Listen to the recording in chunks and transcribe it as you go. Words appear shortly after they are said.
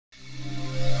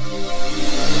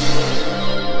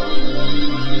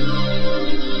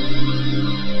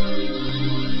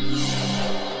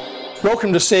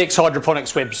Welcome to CX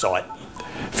Hydroponics website.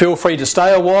 Feel free to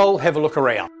stay a while, have a look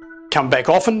around. Come back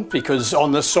often because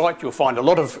on this site you'll find a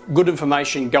lot of good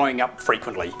information going up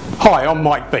frequently. Hi, I'm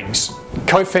Mike Biggs,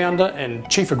 co-founder and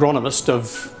chief agronomist of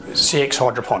CX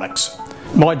Hydroponics.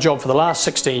 My job for the last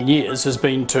 16 years has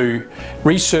been to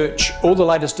research all the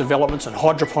latest developments in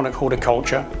hydroponic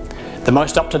horticulture, the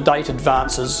most up-to-date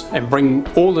advances, and bring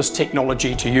all this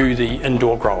technology to you, the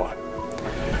indoor grower.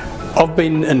 I've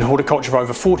been in horticulture for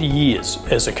over 40 years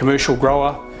as a commercial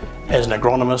grower, as an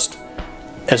agronomist,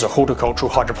 as a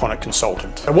horticultural hydroponic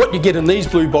consultant. And what you get in these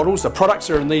blue bottles, the products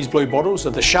that are in these blue bottles, are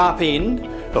the sharp end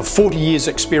of 40 years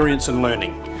experience and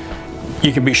learning.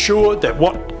 You can be sure that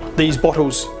what these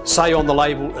bottles say on the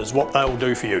label is what they'll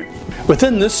do for you.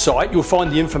 Within this site you'll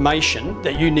find the information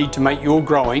that you need to make your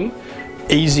growing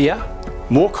easier,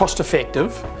 more cost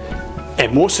effective,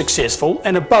 and more successful,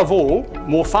 and above all,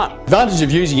 more fun. The advantage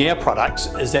of using our products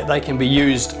is that they can be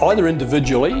used either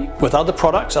individually with other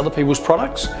products, other people's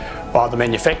products, or other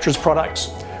manufacturers' products,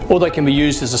 or they can be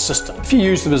used as a system. If you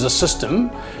use them as a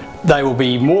system, they will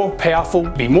be more powerful,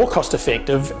 be more cost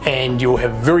effective, and you'll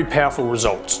have very powerful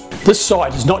results. This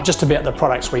site is not just about the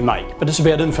products we make, but it's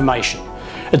about information.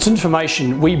 It's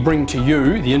information we bring to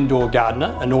you, the indoor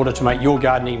gardener, in order to make your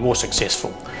gardening more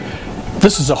successful.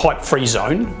 This is a hype-free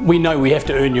zone. We know we have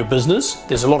to earn your business.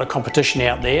 There's a lot of competition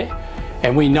out there,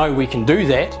 and we know we can do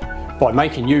that by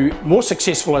making you more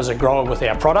successful as a grower with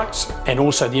our products and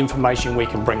also the information we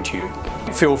can bring to you.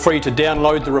 Feel free to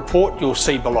download the report you'll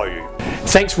see below you.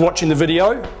 Thanks for watching the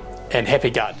video, and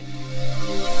happy gardening.